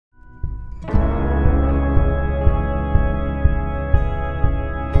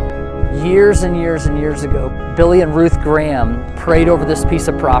Years and years and years ago, Billy and Ruth Graham prayed over this piece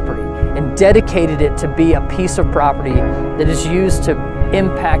of property and dedicated it to be a piece of property that is used to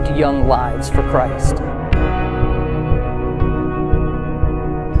impact young lives for Christ.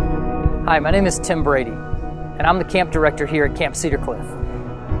 Hi, my name is Tim Brady, and I'm the camp director here at Camp Cedar Cliff.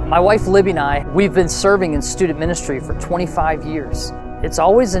 My wife Libby and I, we've been serving in student ministry for 25 years. It's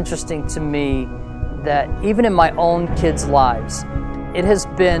always interesting to me that even in my own kids' lives, it has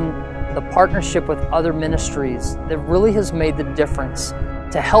been the partnership with other ministries that really has made the difference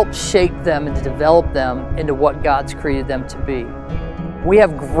to help shape them and to develop them into what God's created them to be. We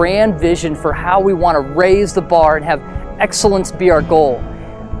have grand vision for how we want to raise the bar and have excellence be our goal.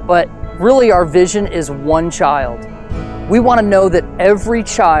 But really our vision is one child. We want to know that every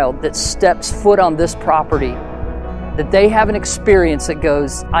child that steps foot on this property, that they have an experience that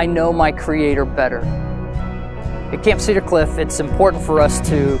goes, I know my Creator better. At Camp Cedar Cliff, it's important for us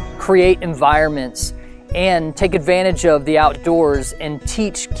to create environments and take advantage of the outdoors and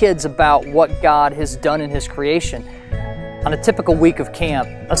teach kids about what God has done in His creation. On a typical week of camp,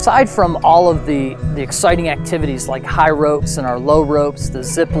 aside from all of the exciting activities like high ropes and our low ropes, the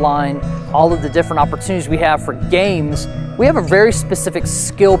zip line, all of the different opportunities we have for games, we have a very specific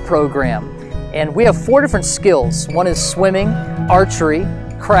skill program. And we have 4 different skills. One is swimming, archery,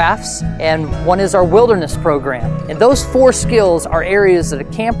 crafts, and one is our wilderness program. And those 4 skills are areas that a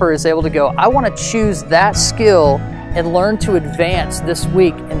camper is able to go, I want to choose that skill and learn to advance this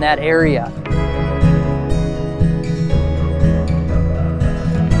week in that area.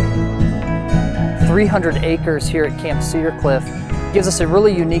 "300 acres here at Camp Cedar Cliff gives us a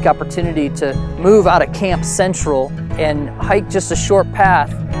really unique opportunity to move out of Camp Central and hike just a short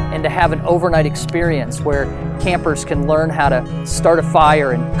path and to have an overnight experience where campers can learn how to start a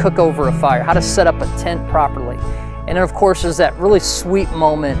fire and cook over a fire, how to set up a tent properly. And then of course there's that really sweet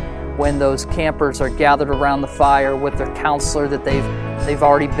moment when those campers are gathered around the fire with their counselor that they've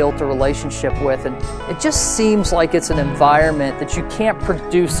already built a relationship with. And it just seems like it's an environment that you can't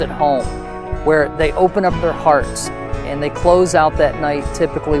produce at home, where they open up their hearts and they close out that night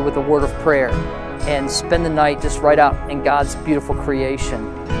typically with a word of prayer and spend the night just right out in God's beautiful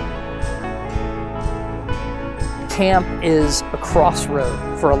creation. Camp is a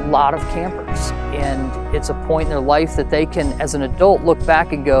crossroad for a lot of campers, and it's a point in their life that they can, as an adult, look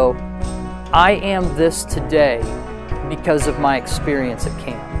back and go, I am this today because of my experience at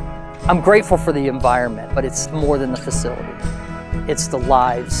camp. I'm grateful for the environment, but it's more than the facility. It's the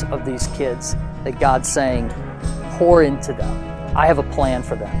lives of these kids that God's saying, pour into them. I have a plan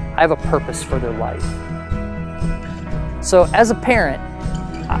for them. I have a purpose for their life. So as a parent,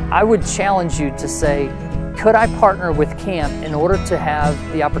 I would challenge you to say, could I partner with camp in order to have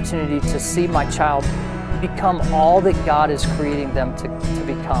the opportunity to see my child become all that God is creating them to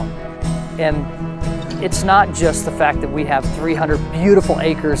become? And it's not just the fact that we have 300 beautiful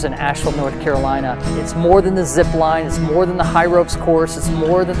acres in Asheville, North Carolina. It's more than the zip line, it's more than the high ropes course, it's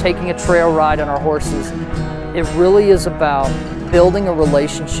more than taking a trail ride on our horses. It really is about building a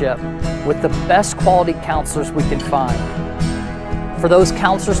relationship with the best quality counselors we can find. For those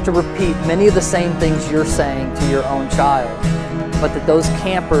counselors to repeat many of the same things you're saying to your own child, but that those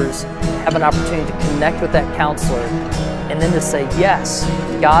campers have an opportunity to connect with that counselor and then to say, yes,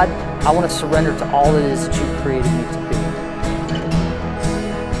 God, I want to surrender to all it is that you've created me to